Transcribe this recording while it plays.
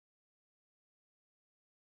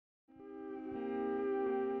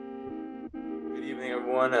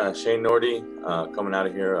everyone. Shane Norte, coming out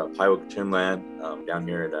of here, Piowa Chinland, down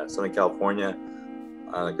here at Southern California.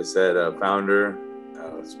 Like I said, founder,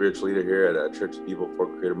 spiritual leader here at Church of People for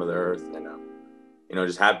Creator Mother Earth, and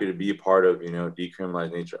just happy to be a part of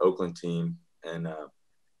Decriminalize Nature Oakland team. And I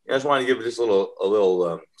just wanted to give just a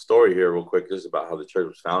little story here, real quick, just about how the church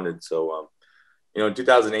was founded. So, in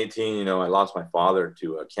 2018, I lost my father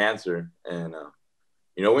to cancer, and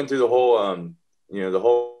went through the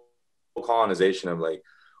whole colonization of like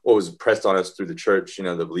what was pressed on us through the church,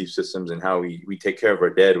 the belief systems and how we take care of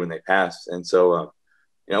our dead when they pass. And so,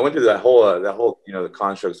 I went through that whole, the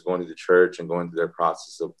constructs of going to the church and going through their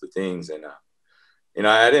process of the things. And,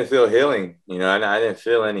 I didn't feel healing, I didn't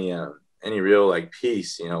feel any real like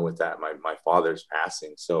peace, with that, my father's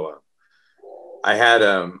passing. So, I had,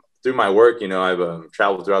 through my work, I've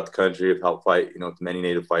traveled throughout the country. I've helped fight, with many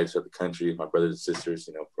Native fights throughout the country with my brothers and sisters,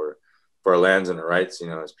 for our lands and our rights,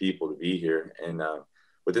 as people to be here. And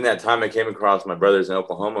within that time, I came across my brothers in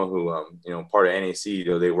Oklahoma who, part of NAC,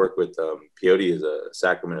 they work with peyote as a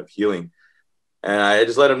sacrament of healing. And I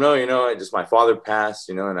just let them know, my father passed,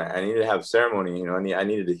 and I needed to have a ceremony, I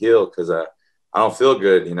needed to heal because I don't feel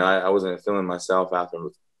good. I wasn't feeling myself after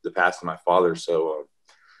the passing of my father. So,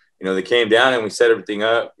 they came down and we set everything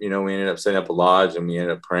up. We ended up setting up a lodge and we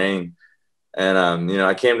ended up praying. And,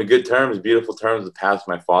 I came to good terms, beautiful terms with the past of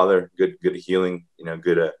my father, good healing,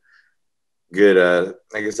 good,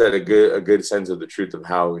 like I said, a good sense of the truth of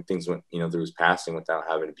how things went, through his passing without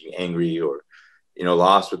having to be angry or,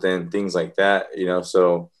 lost within things like that,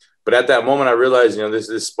 so, but at that moment I realized,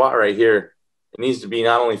 this spot right here, it needs to be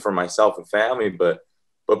not only for myself and family, but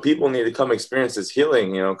people need to come experience this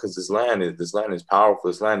healing, because this land is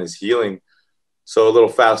powerful. This land is healing. So a little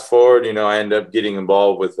fast forward, I end up getting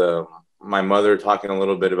involved with, my mother, talking a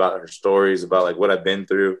little bit about her stories about like what I've been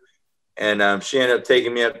through. And she ended up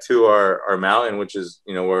taking me up to our mountain, which is,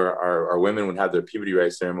 where our women would have their puberty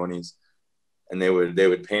rite ceremonies. And they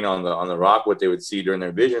would paint on the rock what they would see during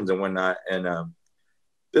their visions and whatnot. And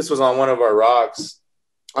this was on one of our rocks.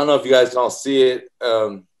 I don't know if you guys can all see it,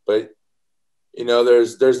 but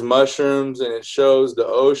there's mushrooms and it shows the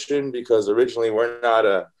ocean, because originally we're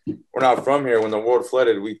not from here. When the world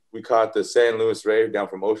flooded, we caught the San Luis Rey down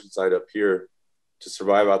from Oceanside up here to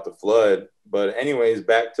survive out the flood. But anyways,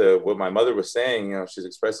 back to what my mother was saying, she's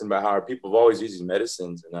expressing about how our people have always used these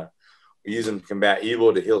medicines, and we use them to combat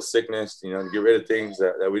evil, to heal sickness, to get rid of things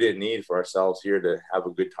that we didn't need for ourselves here, to have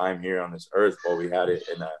a good time here on this earth while we had it.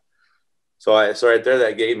 And so right there,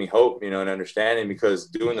 that gave me hope, and understanding, because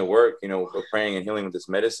doing the work, of praying and healing with this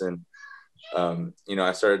medicine,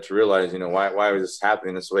 I started to realize, why was this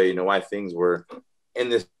happening this way? Why things were in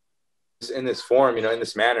this form, in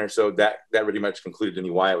this manner. So that really much concluded to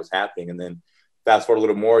me why it was happening. And then fast forward a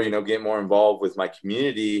little more, get more involved with my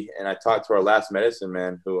community. And I talked to our last medicine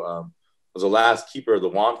man who was the last keeper of the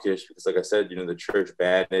Wamkish, because like I said, the church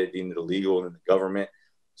banned it, deemed it illegal, and the government.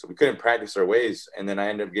 So we couldn't practice our ways. And then I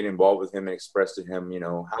ended up getting involved with him and expressed to him,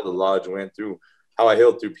 how the lodge went through, how I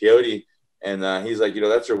healed through peyote. And he's like,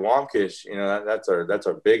 that's your Wamkish, that's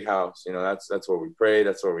our big house. That's where we prayed.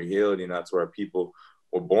 That's where we healed. That's where our people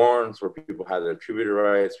were born. It's where people had their puberty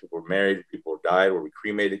rights. People were married. People died, where we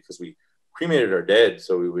cremated, because we cremated our dead.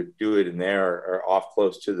 So we would do it in there or off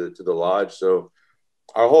close to the lodge. So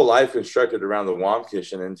our whole life constructed around the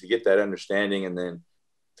Wamkish. And then to get that understanding, and then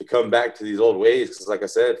to come back to these old ways. Because like I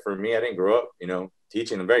said, for me, I didn't grow up,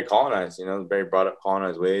 teaching. I'm very colonized, very brought up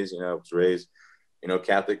colonized ways. I was raised,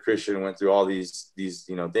 Catholic, Christian, went through all these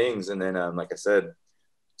things. And then, like I said,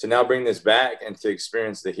 to now bring this back and to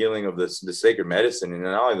experience the healing of the sacred medicine, and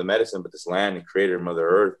not only the medicine, but this land and Creator, Mother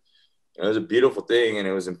Earth. It was a beautiful thing, and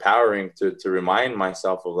it was empowering to remind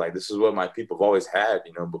myself of like, this is what my people have always had,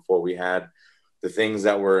 before we had the things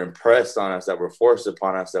that were impressed on us, that were forced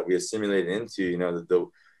upon us, that we assimilated into,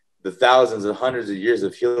 the thousands and hundreds of years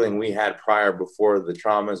of healing we had prior, before the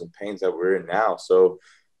traumas and pains that we're in now. So,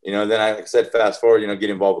 then I, like I said, fast forward, get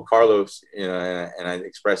involved with Carlos, and I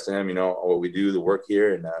expressed to him, what we do, the work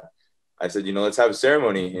here. And I said, let's have a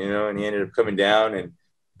ceremony, and he ended up coming down and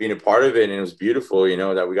being a part of it. And it was beautiful,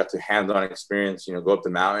 that we got to hands-on experience, go up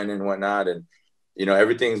the mountain and whatnot. And,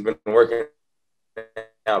 everything's been working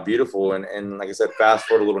out beautiful. And like I said, fast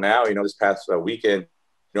forward a little now, this past weekend,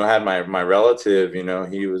 I had my relative,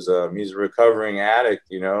 he's a recovering addict,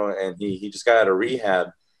 and he just got out of rehab,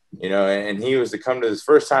 and he was to come to his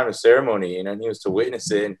first time of ceremony, and he was to witness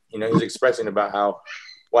it. And, he was expressing about how,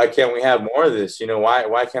 why can't we have more of this?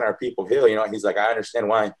 Why can't our people heal? He's like, I understand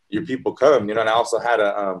why your people come, and I also had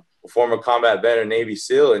a former combat veteran, Navy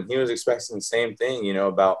SEAL, and he was expressing the same thing,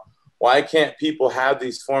 about why can't people have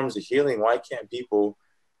these forms of healing? Why can't people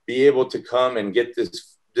be able to come and get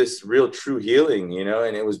this real true healing, you know.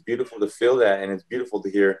 And it was beautiful to feel that, and it's beautiful to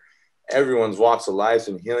hear everyone's walks of life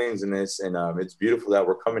and healings in this, and it's beautiful that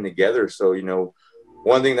we're coming together. So, you know,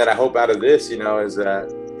 one thing that I hope out of this, you know, is that,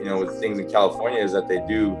 you know, with things in California, is that they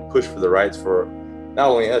do push for the rights for not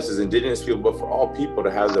only us as Indigenous people, but for all people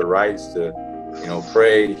to have the rights to, you know,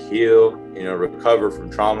 pray, heal, you know, recover from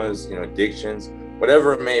traumas, you know, addictions, whatever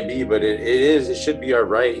it may be. But it should be our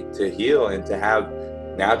right to heal and to have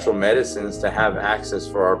natural medicines, to have access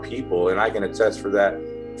for our people. And I can attest for that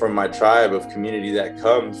from my tribe of community that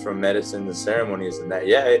comes from medicine and ceremonies, and that,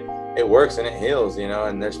 yeah, it works and it heals, you know.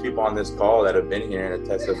 And there's people on this call that have been here and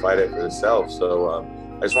have testified it for themselves. So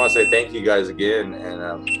I just want to say thank you guys again, and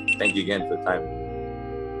thank you again for the time.